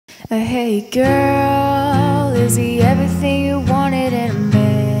Hey girl, is he everything you wanted in a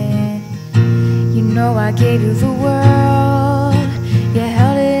man? You know I gave you the world, you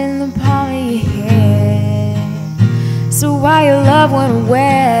held it in the palm of your hand. So why your love went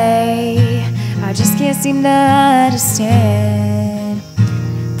away, I just can't seem to understand.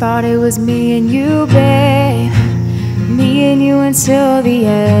 Thought it was me and you, babe, me and you until the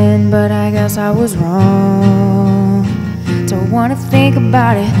end, but I guess I was wrong. Don't wanna think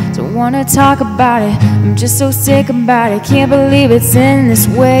about it, don't wanna talk about it, I'm just so sick about it, can't believe it's in this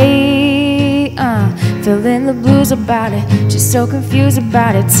way. Feeling the blues about it, just so confused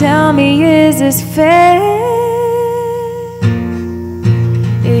about it. Tell me, is this fair?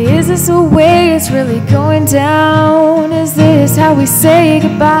 Is this the way it's really going down? Is this how we say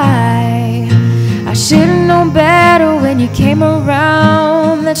goodbye? I should've known better when you came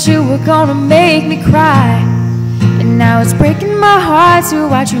around, that you were gonna make me cry. And now it's breaking my heart to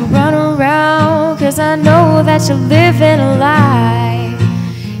watch you run around, 'cause I know that you're living a lie.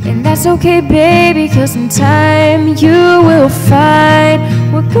 And that's okay, baby, 'cause in time you will find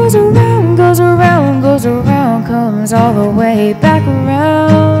what goes around, goes around, goes around, comes all the way back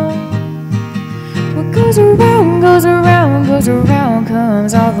around. What goes around, goes around, goes around,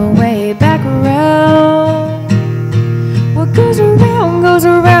 comes all the way back around. What goes around, goes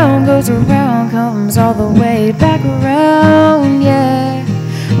around, goes around, comes all the way back around, yeah.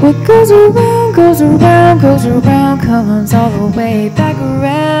 What goes around, goes around, goes around, comes all the way back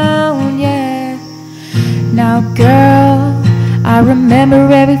around, yeah. Now girl, I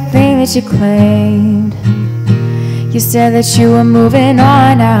remember everything that you claimed. You said that you were moving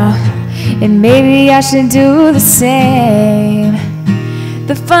on now, and maybe I should do the same.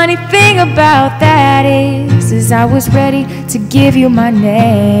 The funny thing about that is I was ready to give you my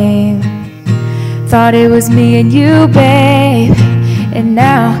name. Thought it was me and you, babe, and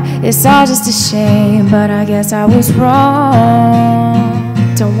now it's all just a shame, but I guess I was wrong.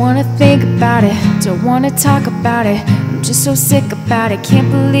 Don't wanna think about it, don't wanna talk about it, I'm just so sick about it, can't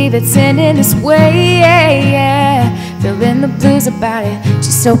believe it's ending this way, yeah. Feeling the blues about it,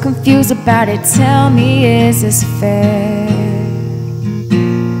 just so confused about it. Tell me, is this fair?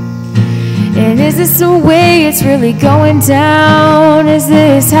 And is this the way it's really going down? Is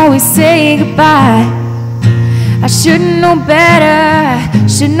this how we say goodbye? I should've known better,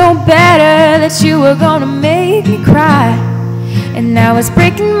 should know better, that you were gonna make me cry. And now it's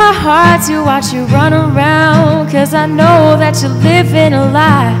breaking my heart to watch you run around, 'cause I know that you're living a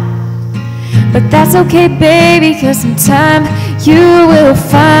lie. But that's okay, baby, 'cause in time you will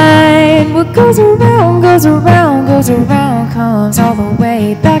find what goes around, goes around, goes around, comes all the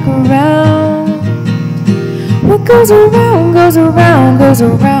way back around. What goes around, goes around, goes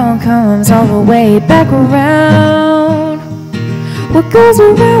around, comes all the way back around. What goes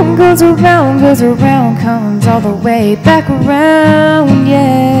around, goes around, goes around, comes all the way back around,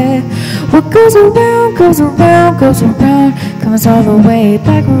 yeah. What goes around, goes around, goes around, comes all the way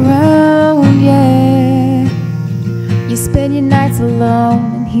back around, yeah. You spend your nights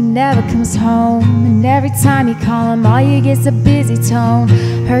alone and he never comes home, and every time you call him all you get's a busy tone.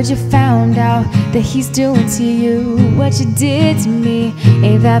 Heard you found out that he's doing to you what you did to me.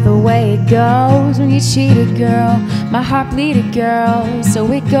 Ain't that the way it goes when you cheat a girl? My heart bleeded, girl, so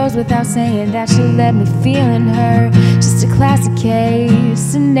it goes without saying that you let me feeling hurt. Just a classic case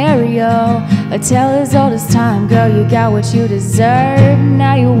scenario, a tale as old as time. Girl, you got what you deserve.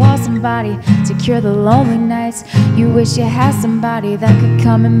 Now you want somebody to cure the lonely nights. You wish you had somebody that could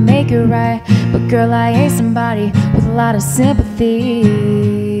come and make it right. But girl, I ain't somebody with a lot of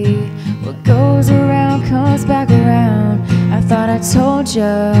sympathy. What goes around comes back around, I thought I told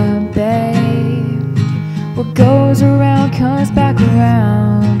ya, babe. What goes around comes back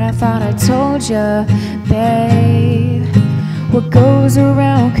around, I thought I told ya, babe. What goes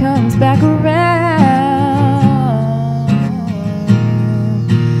around comes back around.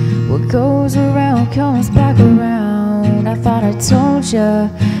 What goes around comes back around, I thought I told ya,